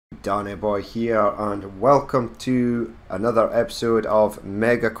Danny Boy here, and welcome to another episode of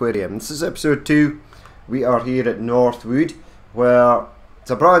Megaquarium. This is episode 2. We are here at Northwood, where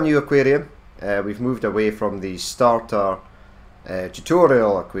it's a brand new aquarium. We've moved away from the starter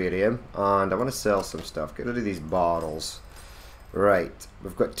tutorial aquarium, and I want to sell some stuff. Get rid of these barrels. Right,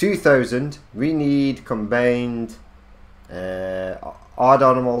 we've got 2,000. We need combined odd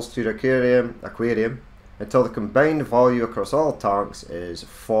animals to the aquarium until the combined value across all tanks is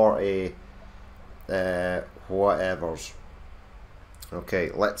 40 whatevers. Okay,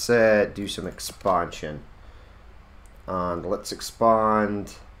 let's do some expansion, and let's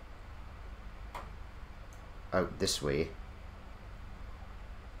expand out this way.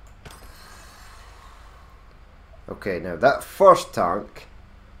 Okay, now that first tank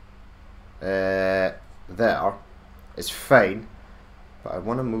there is fine, but I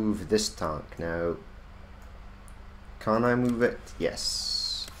want to move this tank now. Can I move it?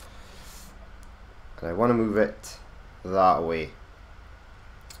 Yes. And I want to move it that way.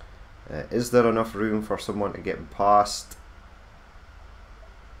 Is there enough room for someone to get past?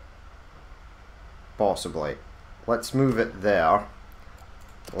 Possibly. Let's move it there.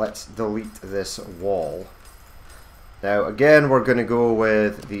 Let's delete this wall. Now again, we're going to go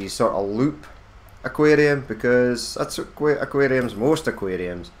with the sort of loop aquarium, because that's what aquariums, most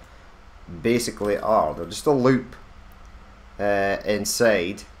aquariums basically are. They're just a loop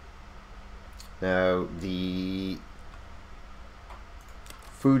inside. Now the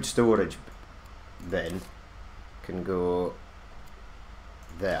food storage bin can go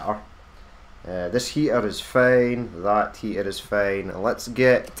there. This heater is fine, that heater is fine. Let's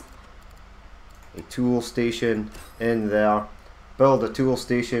get a tool station in there. Build a tool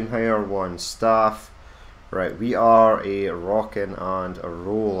station, hire 1 staff. Right, we are a rockin' and a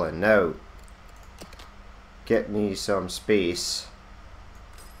rollin'. Now, get me some space.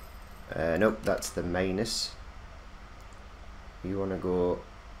 Nope, that's the minus. You want to go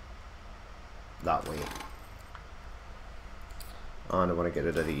that way. And I want to get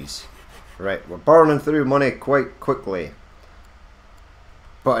rid of these. Right, we're burning through money quite quickly,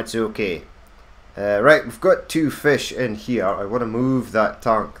 but it's okay. Right, we've got 2 fish in here. I want to move that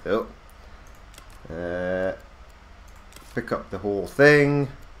tank though. Pick up the whole thing.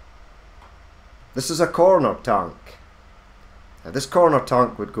 This is a corner tank. Now this corner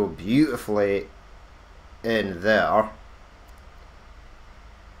tank would go beautifully in there.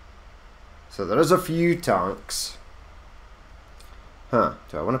 So there is a few tanks. Do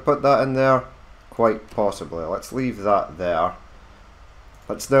I want to put that in there? Quite possibly. Let's leave that there.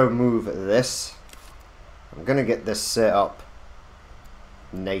 Let's now move this. I'm going to get this set up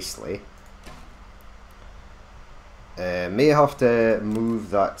nicely. May have to move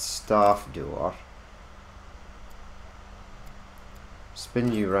that staff door.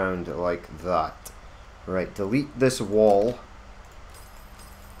 Spin you around like that. Right, delete this wall.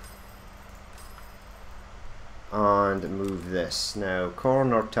 And move this. Now,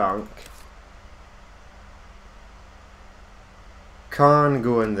 corner tank can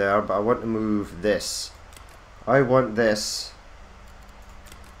go in there, but I want to move this. I want this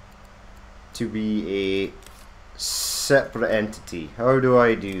to be a separate entity. How do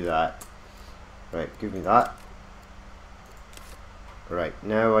I do that? Right, give me that. Right,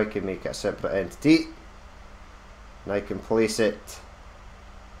 now I can make it a separate entity. And I can place it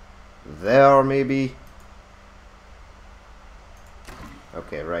there maybe.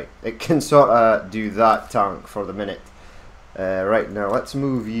 Okay, right. It can sort of do that tank for the minute. Right, now let's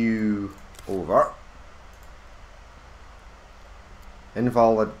move you over.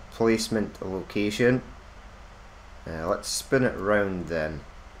 Invalid placement location. Let's spin it round then.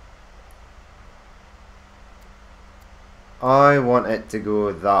 I want it to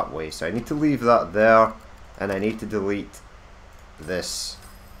go that way, so I need to leave that there, and I need to delete this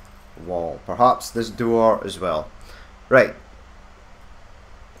wall. Perhaps this door as well. Right.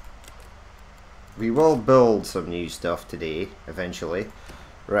 We will build some new stuff today, eventually.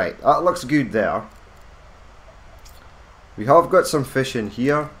 Right, that looks good there. We have got some fish in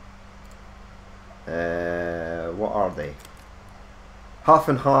here. What are they? Half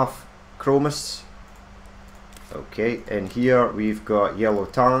and half chromis. Okay, in here we've got yellow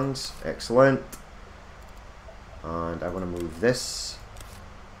tangs. Excellent. And I want to move this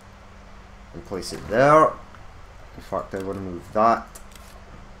and place it there. In fact, I want to move that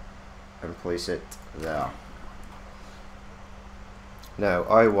and place it there. Now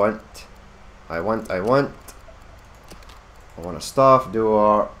I want a staff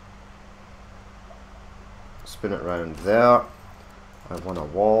door. Spin it round there. I want a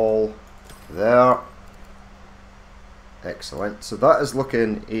wall there. Excellent. So that is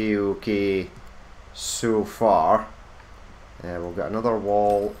looking a-okay so far. We'll get another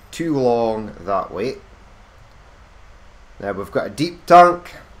wall too long that way. Now we've got a deep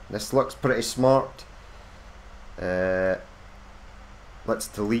tank. This looks pretty smart. Let's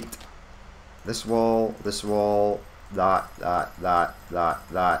delete this wall, that, and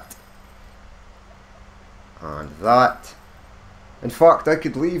that. In fact, I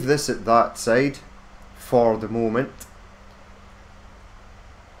could leave this at that side for the moment.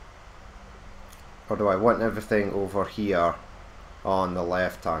 Or do I want everything over here on the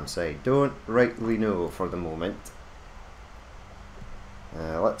left hand side? Don't rightly know for the moment.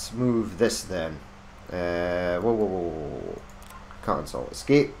 Let's move this then. Whoa. Cancel,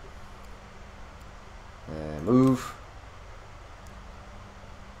 escape. Move.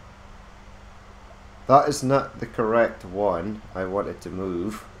 That is not the correct one I wanted to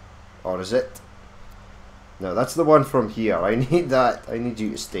move. Or is it? No, that's the one from here. I need that. I need you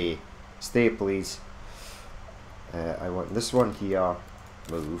to stay. Stay, please. I want this one here.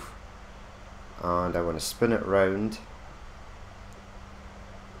 Move. And I want to spin it round.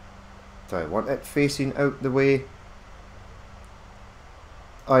 Do I want it facing out the way?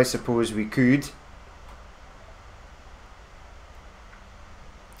 I suppose we could.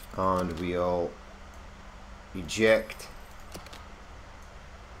 And we'll eject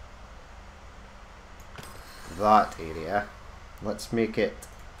that area. Let's make it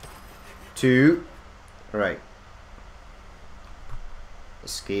 2. Right.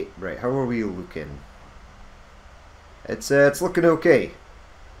 Escape. Right, how are we looking? It's looking okay.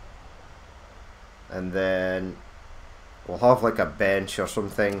 And then we'll have like a bench or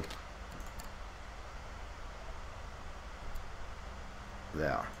something.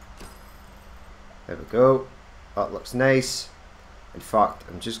 There. There we go. That looks nice. In fact,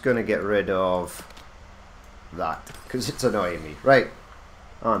 I'm just going to get rid of that because it's annoying me. Right.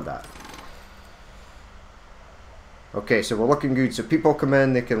 On that. Okay, so we're looking good. So people come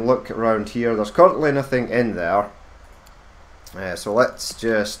in, they can look around here. There's currently nothing in there. So let's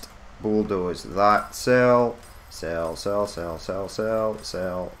just bulldoze that. Sell.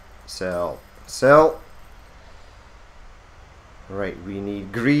 Right, we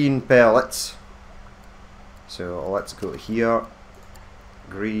need green pellets. So let's go here.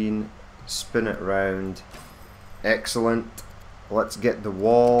 Green. Spin it round. Excellent. Let's get the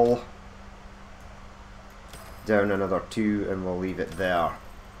wall down another 2 and we'll leave it there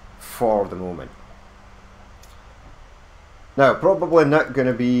for the moment. Now, probably not going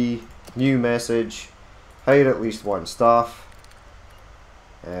to be new message. Hire at least 1 staff.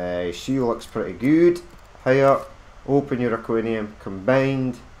 She looks pretty good. Hire. Open your aquarium.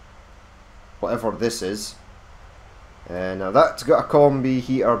 Combined. Whatever this is. Now that's got a combi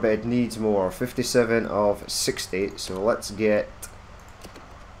heater, but it needs more. 57 of 60. So let's get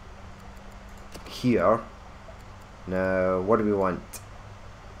here. Now, what do we want?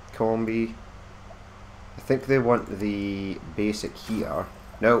 Combi. I think they want the basic heater.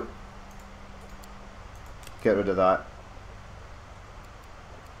 No. Get rid of that.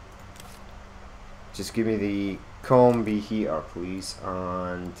 Just give me the combi heater, please,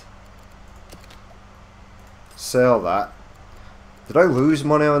 and sell that. Did I lose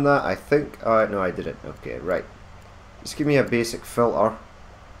money on that? I think. No, I didn't. Okay, right. Just give me a basic filter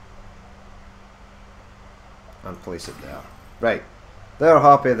and place it there. Right. They're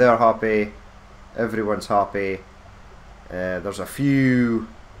happy. They're happy. Everyone's happy. There's a few.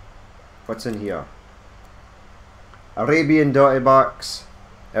 What's in here? Arabian dottybacks.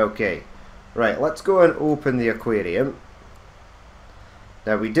 Okay. Right, let's go and open the aquarium.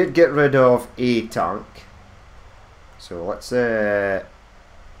 Now we did get rid of a tank. So let's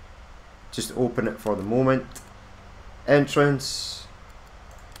just open it for the moment. Entrance.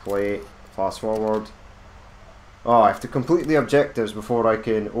 Play. Fast forward. Oh, I have to complete the objectives before I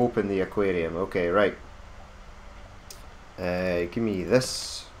can open the aquarium. Okay, right. Give me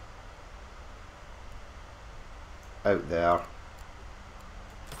this. Out there.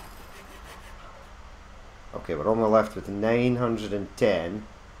 Okay, we're only left with 910.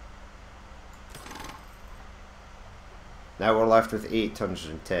 Now we're left with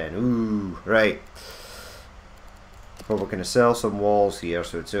 810. Ooh, right. But we're going to sell some walls here,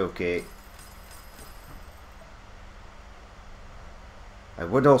 so it's okay. I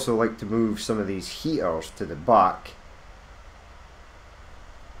would also like to move some of these heaters to the back.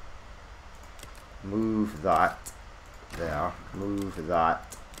 Move that there. Move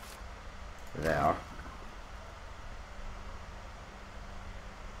that there.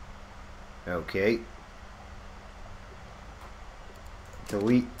 Okay.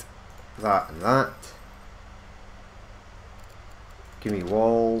 Delete that and that. Give me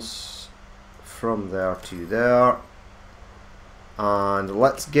walls from there to there. And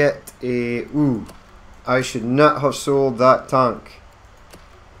let's get a... Ooh, I should not have sold that tank.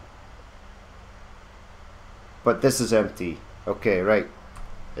 But this is empty. Okay, right.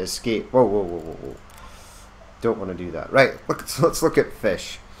 Escape. Whoa, whoa, whoa, whoa, whoa. Don't want to do that. Right, let's look at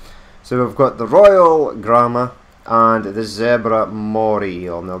fish. So we've got the Royal Grama and the Zebra Moray.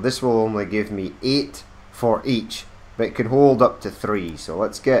 Now this will only give me 8 for each, but it can hold up to 3. So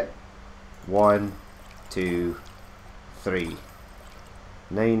let's get 1, 2, 3.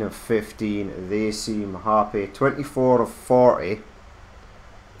 9 of 15. They seem happy. 24 of 40.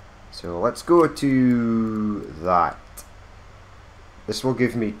 So let's go to that. This will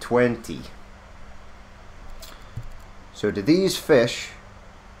give me 20. So do these fish...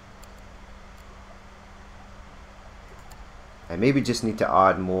 I maybe just need to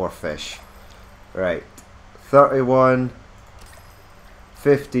add more fish. Right. 31,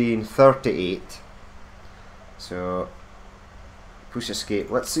 15, 38. So push escape.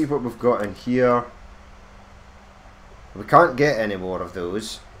 Let's see what we've got in here. We can't get any more of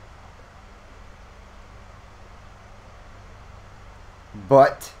those.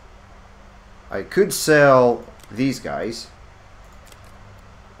 But I could sell these guys.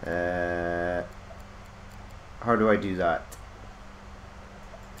 How do I do that?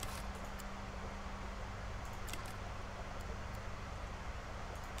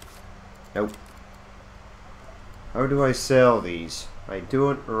 Nope. How do I sell these? I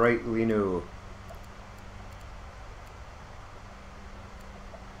don't rightly know.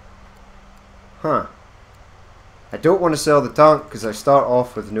 Huh. I don't want to sell the tank because I start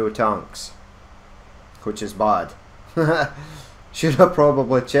off with no tanks, which is bad. Should have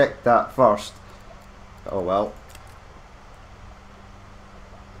probably checked that first. Oh well.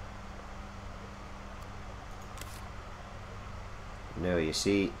 No, you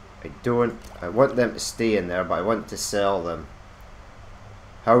see, I want them to stay in there, but I want to sell them.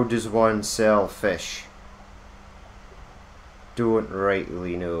 How does one sell fish? Don't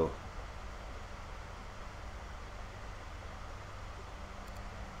rightly know.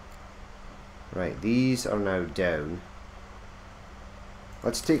 Right, these are now down.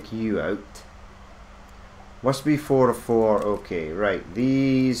 Let's take you out. Must be 4 of 4. Okay, right.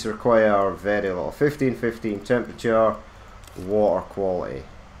 These require very little. 15, 15 temperature, water quality.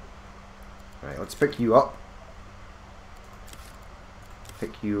 Right, let's pick you up.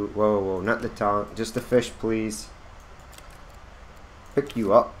 Pick you... Whoa, whoa, not the tank. Just the fish, please. Pick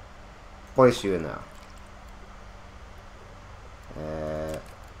you up. Place you in there.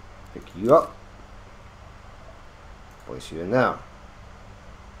 Pick you up. Place you in there.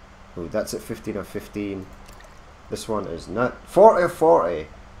 Oh, that's at 15 of 15. This one is not. 40 of 40.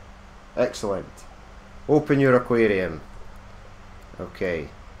 Excellent. Open your aquarium. Okay.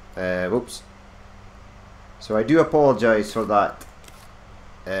 Whoops. So I do apologise for that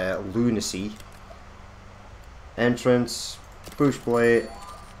lunacy. Entrance. Push play.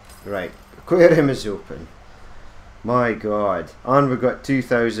 Right. Aquarium is open. My god. And we've got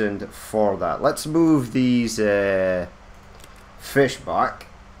 2,000 for that. Let's move these fish back.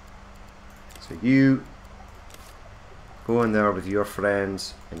 So you go in there with your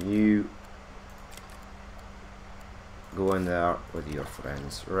friends, and you go in there with your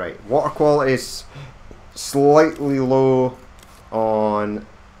friends. Right, water quality is slightly low on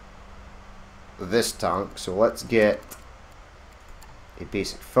this tank, so let's get a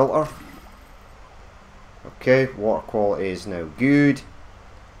basic filter. Okay, water quality is now good.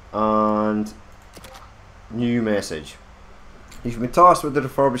 And new message. You've been tasked with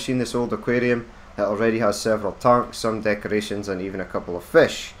refurbishing this old aquarium. It already has several tanks, some decorations, and even a couple of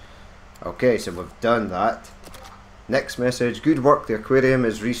fish. Okay, so we've done that. Next message. Good work, the aquarium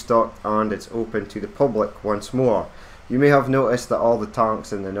is restocked and it's open to the public once more. You may have noticed that all the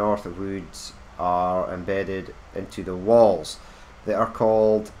tanks in the north woods are embedded into the walls. They are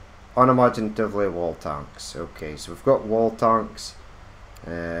called unimaginatively wall tanks. Okay, so we've got wall tanks,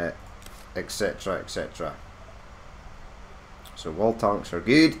 etc, etc. So wall tanks are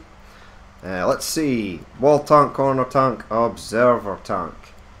good. Let's see. Wall tank, corner tank, observer tank.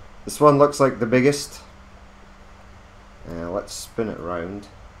 This one looks like the biggest. Let's spin it round.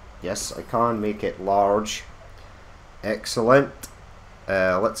 Yes, I can make it large. Excellent.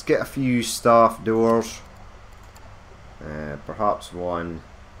 Let's get a few staff doors. Perhaps one.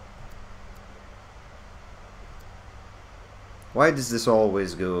 Why does this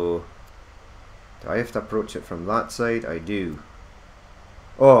always go? Do I have to approach it from that side? I do.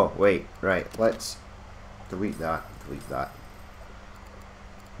 Oh, wait, right, let's delete that, delete that.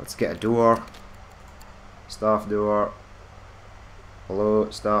 Let's get a door. Staff door. Hello,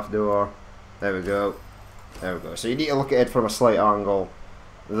 staff door. There we go. There we go. So you need to look at it from a slight angle.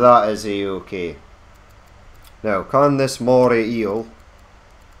 That is a-okay. Now, can this Moray eel,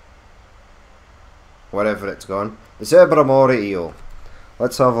 wherever it's gone, the zebra Moray eel,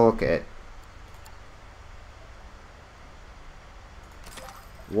 let's have a look at it.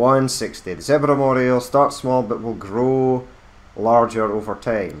 160. The zebra Moray eel starts small but will grow larger over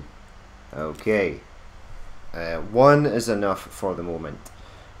time. Okay. 1 is enough for the moment.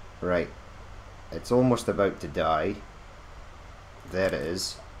 Right. It's almost about to die. There it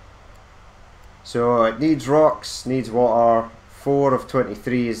is. So it needs rocks, needs water. 4 of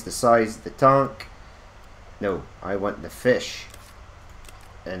 23 is the size of the tank. No, I want the fish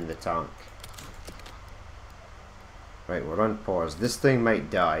in the tank. Right, we're on pause. This thing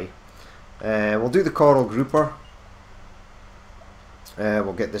might die. We'll do the coral grouper.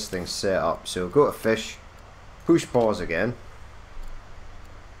 We'll get this thing set up. So go to fish. Push pause again.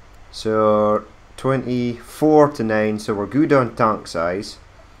 So 24 to 9. So we're good on tank size.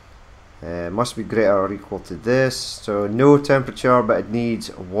 Must be greater or equal to this. So no temperature, but it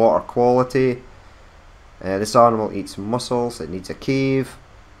needs water quality. This animal eats mussels. It needs a cave.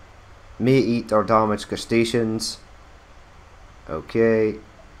 May eat or damage crustaceans. Okay.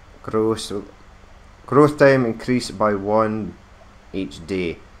 Growth time increased by 1 each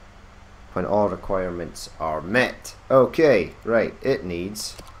day when all requirements are met. Okay, right. It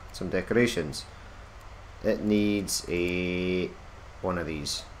needs some decorations. It needs one of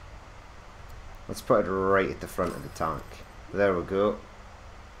these. Let's put it right at the front of the tank. There we go.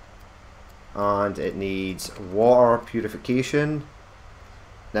 And it needs water purification.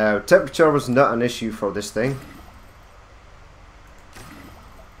 Now, temperature was not an issue for this thing.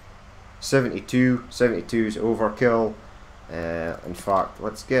 72. 72 is overkill. In fact,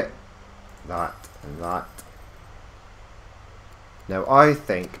 let's get that and that. Now, I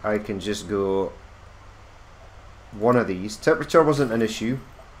think I can just go one of these. Temperature wasn't an issue.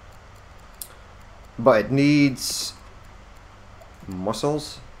 But it needs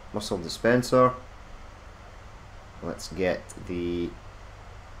mussels. Mussel dispenser. Let's get the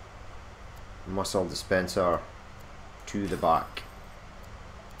mussel dispenser to the back.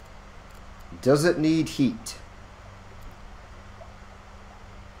 Does it need heat?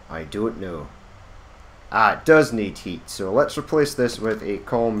 I don't know. Ah, it does need heat. So let's replace this with a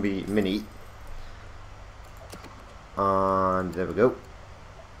Combi Mini. And there we go.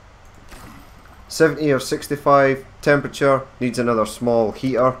 70 of 65 temperature, needs another small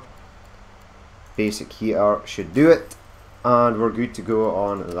heater. Basic heater should do it, and we're good to go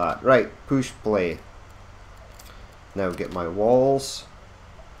on that. Right, push play. Now get my walls.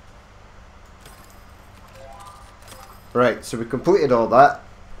 Right, so we completed all that.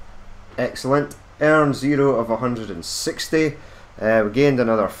 Excellent. Earn 0 of 160. We gained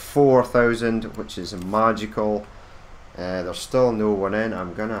another 4,000, which is magical. There's still no one in.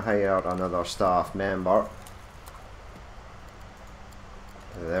 I'm gonna hire another staff member.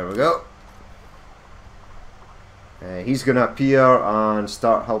 There we go. He's gonna appear and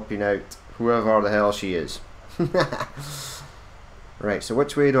start helping out whoever the hell she is. Right, so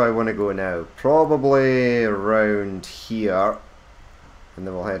which way do I want to go now? Probably around here, and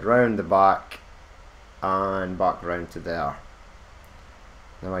then we'll head round the back and back round to there.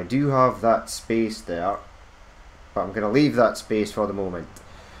 Now I do have that space there, but I'm going to leave that space for the moment.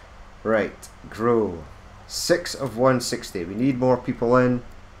 Right, grow. 6 of 160. We need more people in.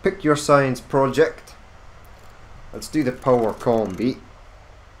 Pick your science project. Let's do the power combi.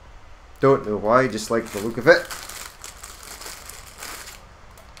 Don't know why, just like the look of it.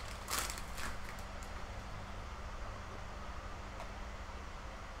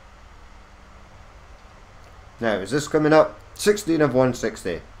 Now, is this coming up? 16 of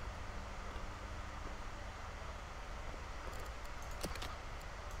 160.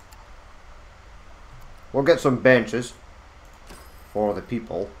 We'll get some benches for the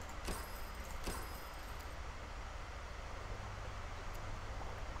people.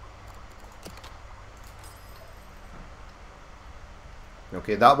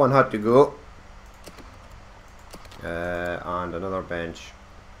 Okay, that one had to go. And another bench.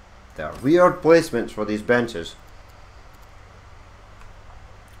 There are weird placements for these benches.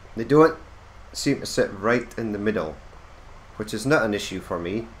 They don't seem to sit right in the middle, which is not an issue for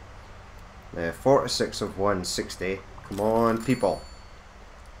me. 46 of 160. Come on, people.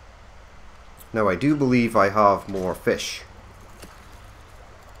 Now, I do believe I have more fish.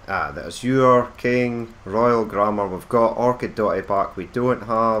 The Azure King, Royal Grammar, we've got Orchid Dotty back, we don't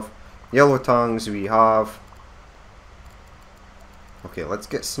have. Yellow Tangs we have. Okay, let's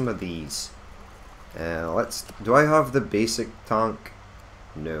get some of these. Do I have the basic tank?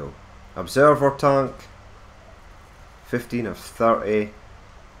 No. Observer tank. 15 of 30.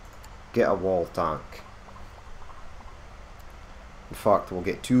 Get a wall tank. In fact, we'll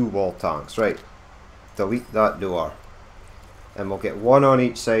get 2 wall tanks. Right. Delete that door. And we'll get 1 on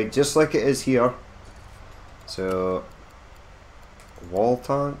each side, just like it is here. So, wall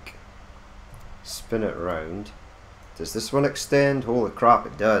tank. Spin it round. Does this one extend? Holy crap,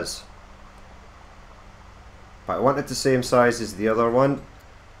 it does. But I want it the same size as the other one,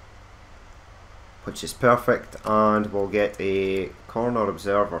 which is perfect, and we'll get a corner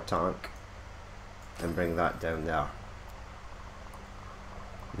observer tank and bring that down there.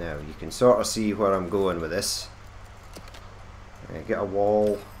 Now you can sort of see where I'm going with this. Get a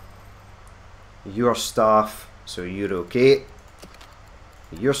wall. Your staff, so you're okay.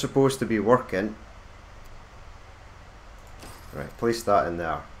 You're supposed to be working. Right, place that in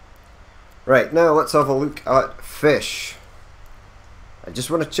there. Right, now let's have a look at fish. I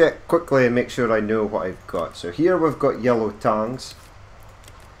just want to check quickly and make sure I know what I've got. So here we've got yellow tangs.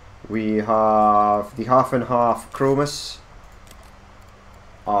 We have the half and half chromis.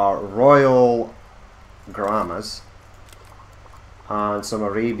 Our royal grammas. And some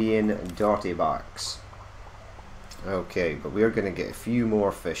Arabian dotty-backs. Okay, but we're going to get a few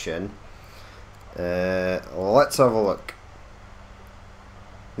more fish in. Let's have a look.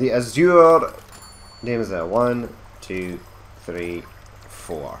 The azure names there 1, 2, 3,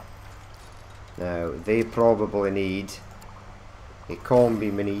 4. Now they probably need a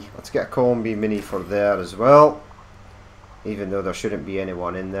combi mini. Let's get a combi mini for there as well, even though there shouldn't be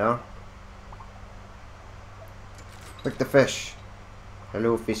anyone in there. Look, the fish.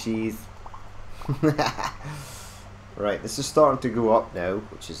 Hello fishies. Right, this is starting to go up now,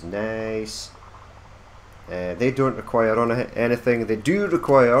 which is nice. They don't require anything. They do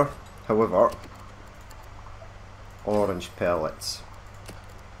require, however, orange pellets.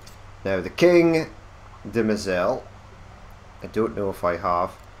 Now the king demoiselle, I don't know if I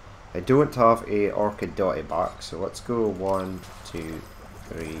have. I don't have a orchid dotty back, so let's go 1, 2,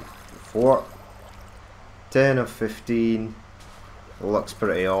 3, 4. 10 of 15. Looks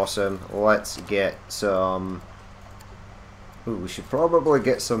pretty awesome. Let's get some. Ooh, we should probably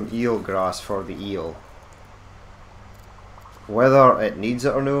get some eel grass for the eel. Whether it needs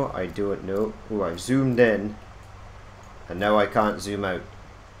it or no, I don't know. Ooh, I've zoomed in and now I can't zoom out.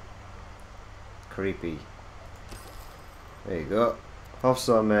 Creepy. There you go. Have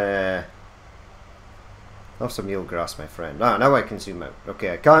some eel grass, my friend. Ah, now I can zoom out.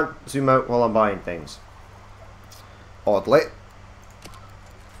 Okay, I can't zoom out while I'm buying things. Oddly.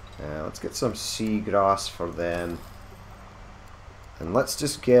 Let's get some seagrass for them. And let's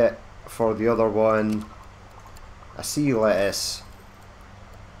just get, for the other one, a sea lettuce.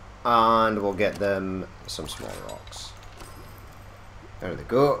 And we'll get them some small rocks. There they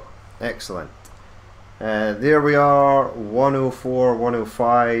go. Excellent. There we are. 104,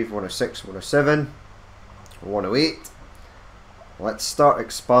 105, 106, 107, 108. Let's start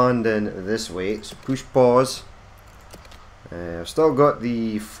expanding this way. So push pause. I've still got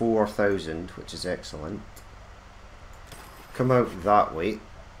the 4,000, which is excellent. Come out that way.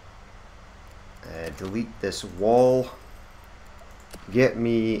 Delete this wall. Get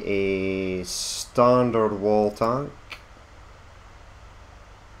me a standard wall tank.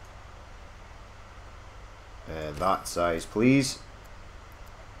 That size, please.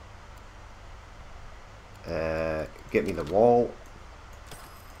 Get me the wall.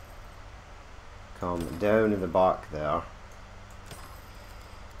 Come down in the back there.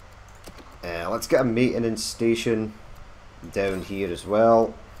 Let's get a maintenance station down here as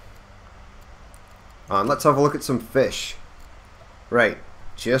well. And let's have a look at some fish. Right,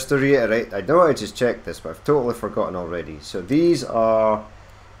 just to reiterate, I know I just checked this, but I've totally forgotten already. So these are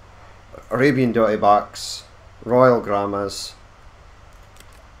Arabian dottybacks, royal grammas,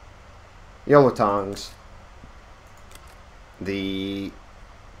 yellow tangs, the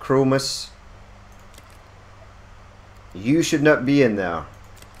chromis. You should not be in there.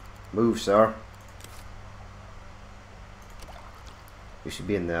 Move, sir. You should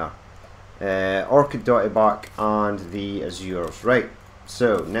be in there. Orchid dottyback and the azures. Right,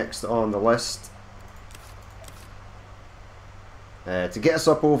 so next on the list, to get us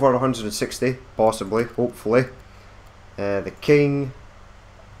up over 160, possibly, hopefully, the king,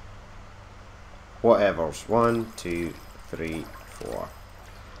 whatevers, 1, 2, 3, 4.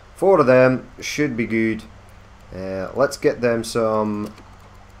 4 of them should be good. Let's get them some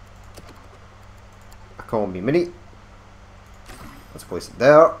a combi mini. Let's place it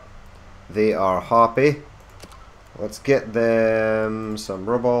there. They are happy. Let's get them some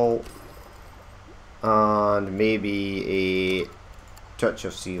rubble and maybe a touch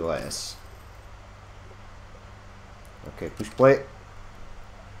of sea lettuce. Okay, push play.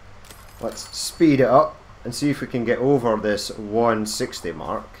 Let's speed it up and see if we can get over this 160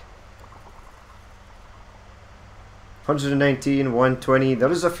 mark. 119, 120.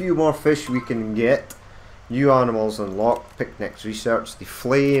 There is a few more fish we can get. New animals unlocked. Pick next research. The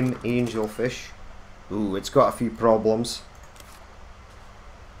flame angelfish. Ooh, it's got a few problems.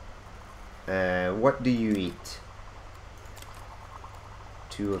 What do you eat?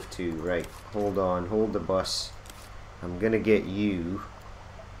 2 of 2. Right. Hold on. Hold the bus. I'm gonna get you.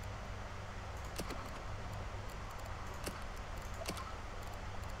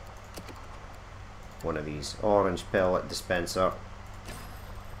 One of these. Orange pellet dispenser.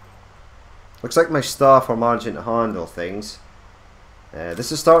 Looks like my staff are managing to handle things.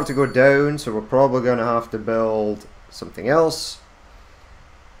 This is starting to go down, so we're probably going to have to build something else.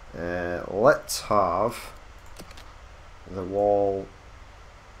 Let's have the wall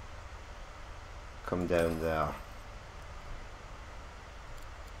come down there.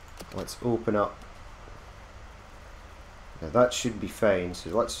 Let's open up. Now that should be fine, so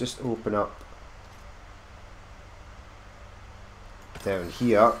let's just open up down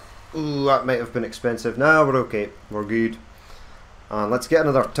here. Ooh, that might have been expensive. Now we're okay, we're good. And let's get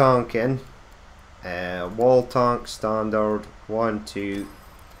another tank in. Wall tank, standard, 1, 2.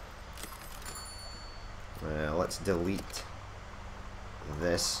 Let's delete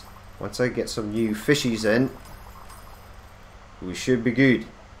this. Once I get some new fishies in, we should be good.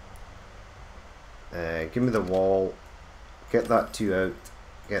 Give me the wall. Get that 2 out.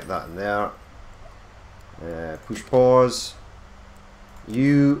 Get that in there. Push pause.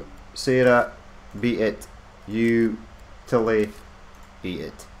 You, Sarah, beat it. You, Tilly, beat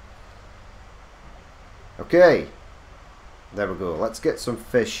it. Okay. There we go. Let's get some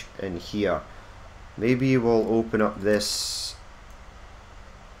fish in here. Maybe we'll open up this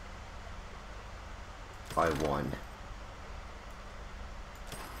by 1.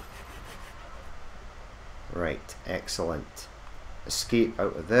 Right, excellent. Escape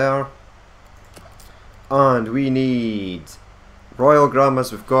out of there. And we need Royal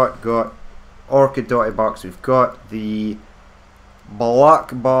Grammas, we've got Orchid Dotty Barks, we've got the Black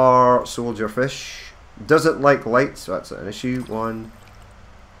Bar Soldier Fish. Doesn't like light, so that's an issue. 1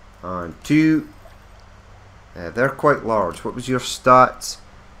 and 2. They're quite large. What was your stats?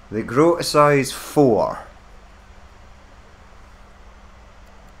 They grow to size 4.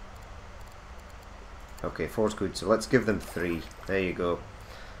 Okay, 4's good, so let's give them 3. There you go.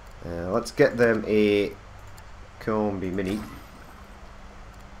 Let's get them a Combi Mini.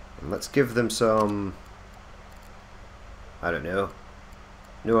 And let's give them some, I don't know,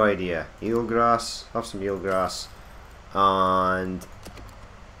 no idea. Eelgrass, have some eelgrass, and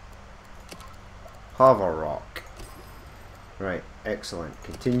have a rock. Right, excellent.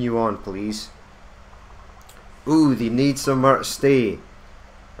 Continue on, please. Ooh, they need somewhere to stay.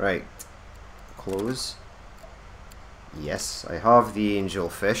 Right, close. Yes, I have the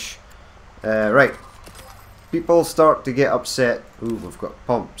angelfish. Right. People start to get upset. Ooh, we've got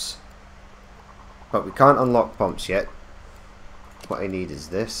pumps. But we can't unlock pumps yet. What I need is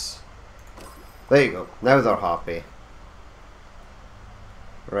this. There you go. Now they're happy.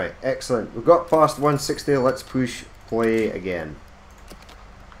 Right, excellent. We've got past 160. Let's push play again.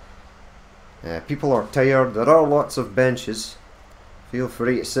 People are tired. There are lots of benches. Feel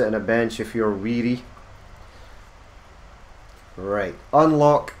free to sit on a bench if you're weary. Right,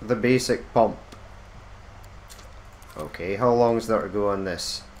 unlock the basic pump. Okay, how long is there to go on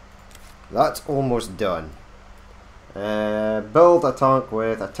this? That's almost done. Build a tank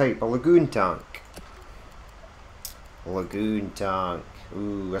with a type, a lagoon tank. Lagoon tank.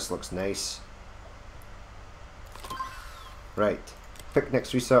 Ooh, this looks nice. Right, pick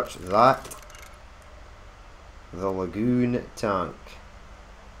next research that. The lagoon tank.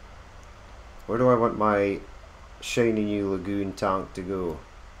 Where do I want my shiny new lagoon tank to go?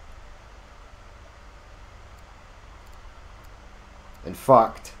 In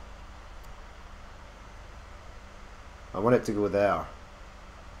fact, I want it to go there.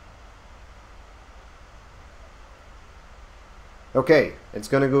 Okay, it's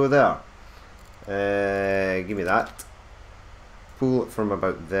gonna go there. Give me that. Pull it from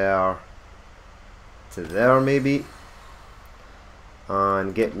about there to there maybe.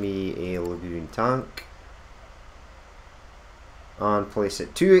 And get me a lagoon tank. And place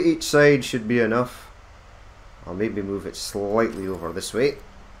it 2 at each side should be enough. I'll maybe move it slightly over this way.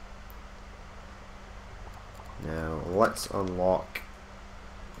 Now let's unlock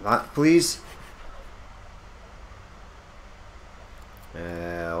that, please.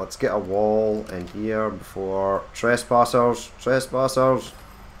 Let's get a wall in here before trespassers. Trespassers.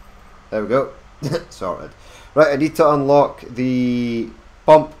 There we go. Sorted. Right, I need to unlock the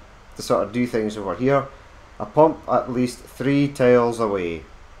pump to sort of do things over here. A pump at least 3 tiles away.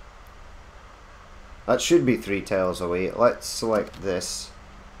 That should be 3 tiles away. Let's select this.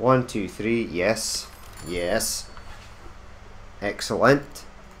 1, 2, 3. Yes. Yes. Excellent.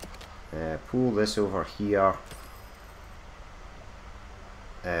 Pull this over here.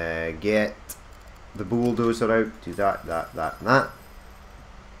 Get the bulldozer out. Do that, and that.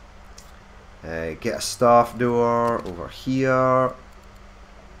 Get a staff door over here.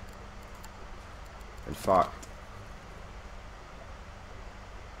 In fact,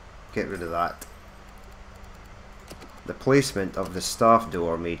 get rid of that. The placement of the staff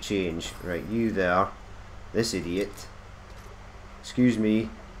door may change. Right, you there. This idiot. Excuse me,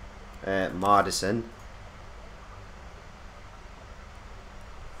 Madison.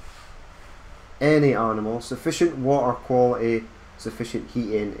 Any animal, sufficient water quality, sufficient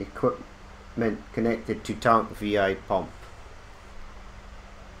heating, equipment connected to tank VI pump.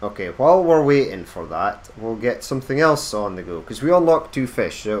 Okay, while we're waiting for that, we'll get something else on the go, because we unlocked 2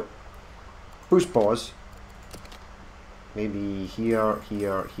 fish, so push pause. Maybe here,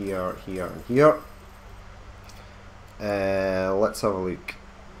 here, here, here, and here. Let's have a look.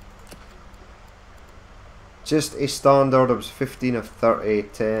 Just a standard, it was 15 of 30,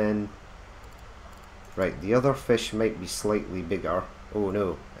 10. Right, the other fish might be slightly bigger. Oh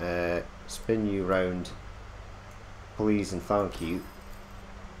no, spin you round, please and thank you.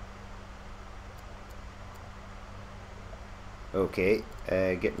 Okay,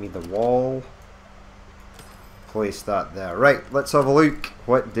 get me the wall. Place that there. Right, let's have a look.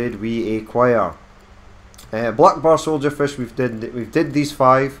 What did we acquire? Black bar soldier fish. We've did these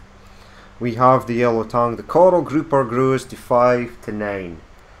 5. We have the yellow tang. The coral grouper grows to 5 to 9.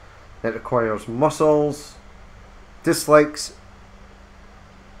 It requires muscles. Dislikes.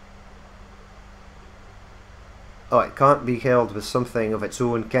 Oh, it can't be held with something of its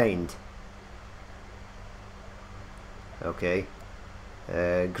own kind. Okay.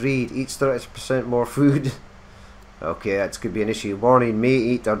 Greed. Eats 30% more food. Okay, that could be an issue. Warning, may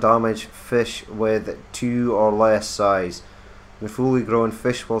eat or damage fish with 2 or less size. The fully grown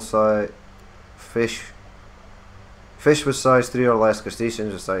fish will fish with size 3 or less,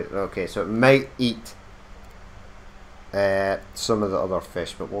 crustaceans with size. Okay, so it might eat some of the other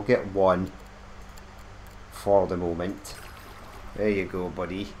fish, but we'll get 1 for the moment. There you go,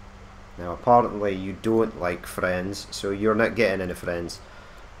 buddy. Now apparently you don't like friends, so you're not getting any friends.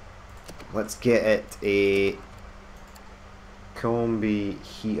 Let's get it a combi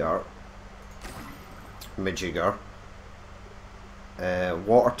heater majigger.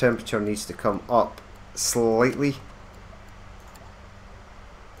 Water temperature needs to come up slightly.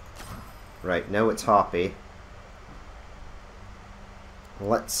 Right, now it's happy.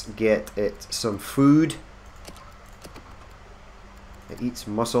 Let's get it some food. It eats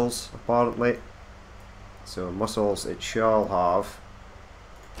mussels apparently, so mussels it shall have.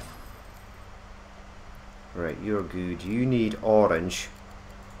 Right, you're good. You need orange.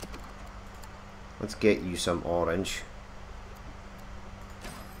 Let's get you some orange.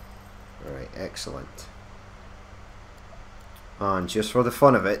 Right, excellent. And just for the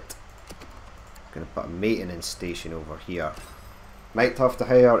fun of it, I'm going to put a maintenance station over here. Might have to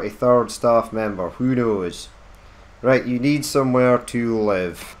hire a 3rd staff member, who knows. Right, you need somewhere to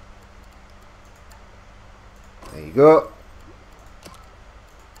live. There you go.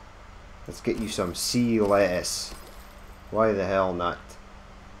 Let's get you some sea lettuce. Why the hell not?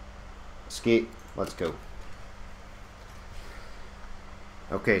 Escape. Let's go.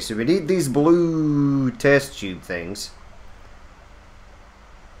 Okay, so we need these blue test tube things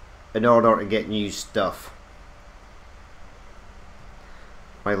in order to get new stuff.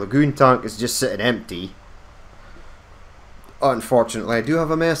 My lagoon tank is just sitting empty. Unfortunately, I do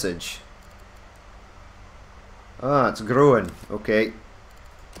have a message. Ah, it's growing. Okay.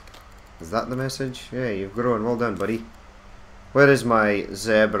 Is that the message? Yeah, you've grown. Well done, buddy. Where is my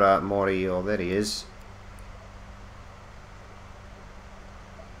zebra Moray? Oh, there he is.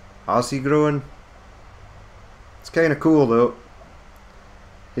 How's he growing? It's kind of cool though.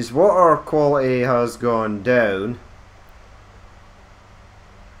 His water quality has gone down.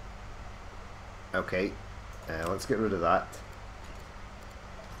 Okay, let's get rid of that.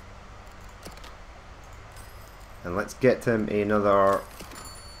 And let's get him another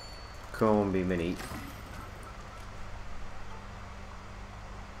combi mini.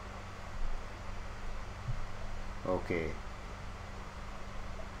 Okay.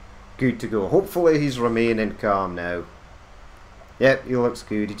 Good to go. Hopefully he's remaining calm now. Yep, he looks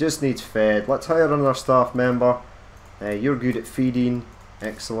good. He just needs fed. Let's hire another staff member. You're good at feeding.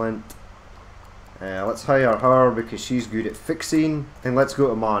 Excellent. Let's hire her because she's good at fixing. And let's go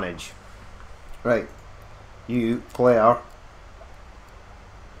to manage. Right. You, player.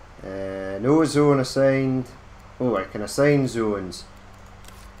 No zone assigned. Oh, I can assign zones.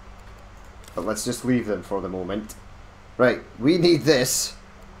 But let's just leave them for the moment. Right, we need this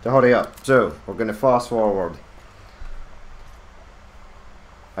to hurry up. So, we're going to fast forward.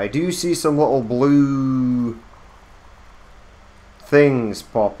 I do see some little blue things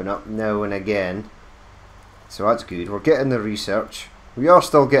popping up now and again. So that's good. We're getting the research. We are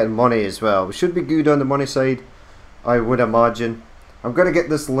still getting money as well. We should be good on the money side, I would imagine. I'm going to get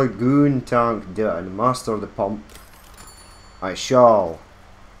this lagoon tank done. Master the pump. I shall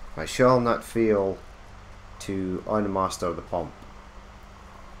not fail to unmaster the pump.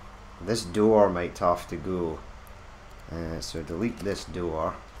 This door might have to go. So delete this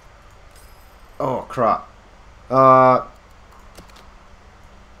door. Oh crap.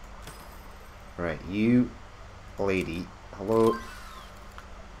 Right, you lady. Hello.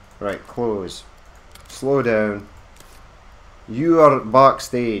 Right, close. Slow down. You are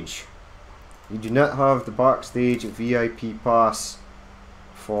backstage. You do not have the backstage VIP pass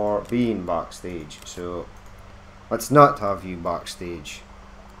for being backstage. So let's not have you backstage.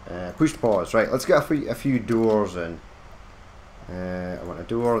 Push pause. Right, let's get a few doors in. I want a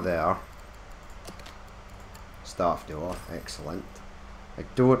door there. Staff door. Excellent. I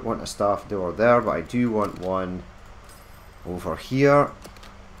don't want a staff door there, but I do want one over here.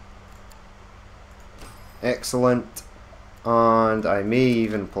 Excellent. And I may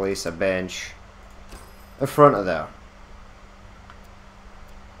even place a bench in front of there.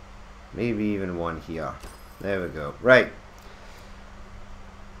 Maybe even one here. There we go. Right.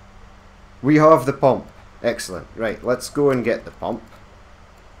 We have the pump. Excellent. Right, let's go and get the pump.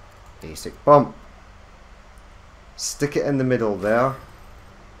 Basic pump. Stick it in the middle there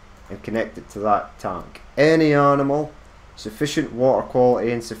and connect it to that tank. Any animal, sufficient water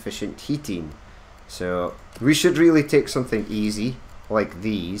quality and sufficient heating. So we should really take something easy like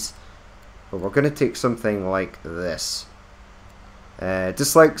these, but we're going to take something like this.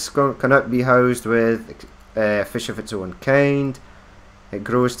 Dislikes cannot be housed with fish of its own kind. It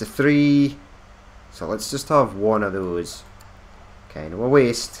grows to 3. So let's just have one of those. Kind of a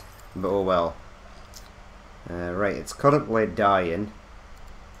waste, but oh well. Right, it's currently dying.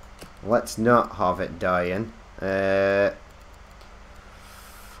 Let's not have it dying. Go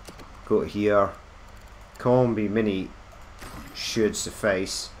to here. Combi mini should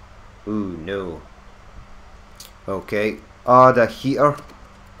suffice. Ooh, no. Okay, add a heater.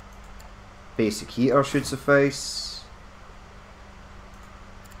 Basic heater should suffice.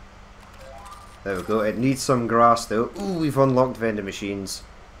 There we go. It needs some grass though. Ooh, we've unlocked vending machines.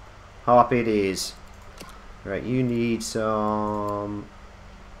 Happy days. Right, you need some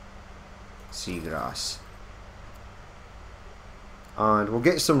seagrass. And we'll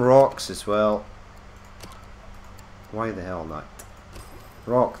get some rocks as well. Why the hell not?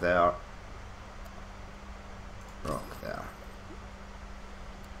 Rock there. Rock there.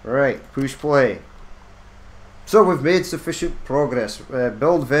 Right, push play. So we've made sufficient progress.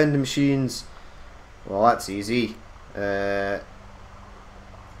 Build vending machines. Well, that's easy. Did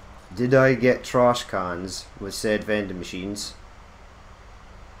I get trash cans with said vending machines?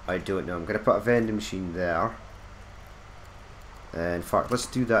 I don't know. I'm going to put a vending machine there. In fact, let's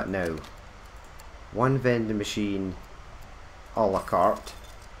do that now. One vending machine a la carte.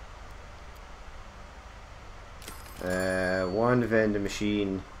 One vending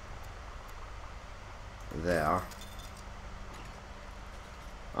machine there.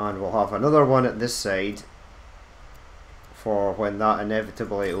 And we'll have another one at this side for when that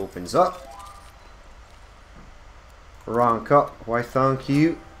inevitably opens up. Rank up. Why, thank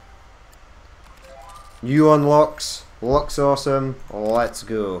you. New unlocks. Looks awesome. Let's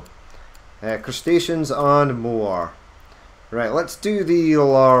go. Crustaceans and more. Right, let's do the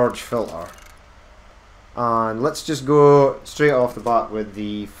large filter. And let's just go straight off the bat with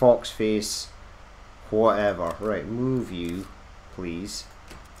the fox face whatever. Right, move you, please.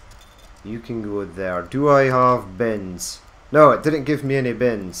 You can go there. Do I have bins? No, it didn't give me any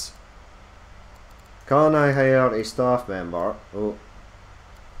bins. Can I hire a staff member? Oh,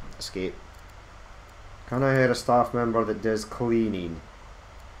 escape. Can I hire a staff member that does cleaning?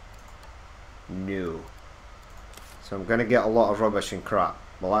 No. So I'm going to get a lot of rubbish and crap.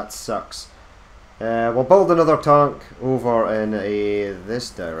 Well, that sucks. We'll build another tank over in this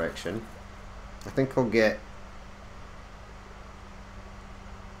direction. I think I'll get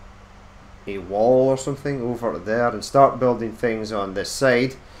a wall or something over there and start building things on this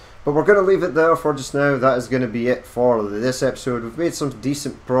side. But we're going to leave it there for just now. That is going to be it for this episode. We've made some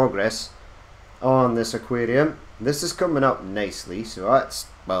decent progress on this aquarium. This is coming up nicely, so that's,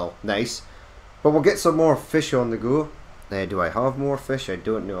 well, nice. But we'll get some more fish on the go. Do I have more fish? I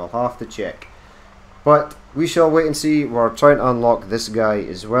don't know. I'll have to check. But we shall wait and see. We're trying to unlock this guy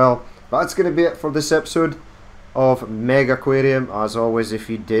as well. But that's going to be it for this episode of Megaquarium. As always, if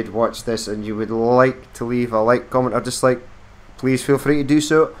you did watch this and you would like to leave a like, comment or dislike, please feel free to do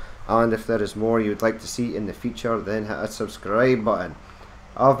so. And if there is more you would like to see in the future, then hit a subscribe button.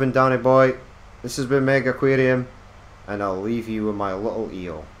 I've been Danny Boy. This has been Megaquarium. And I'll leave you with my little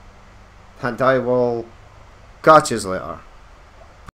eel. And I will catch you later.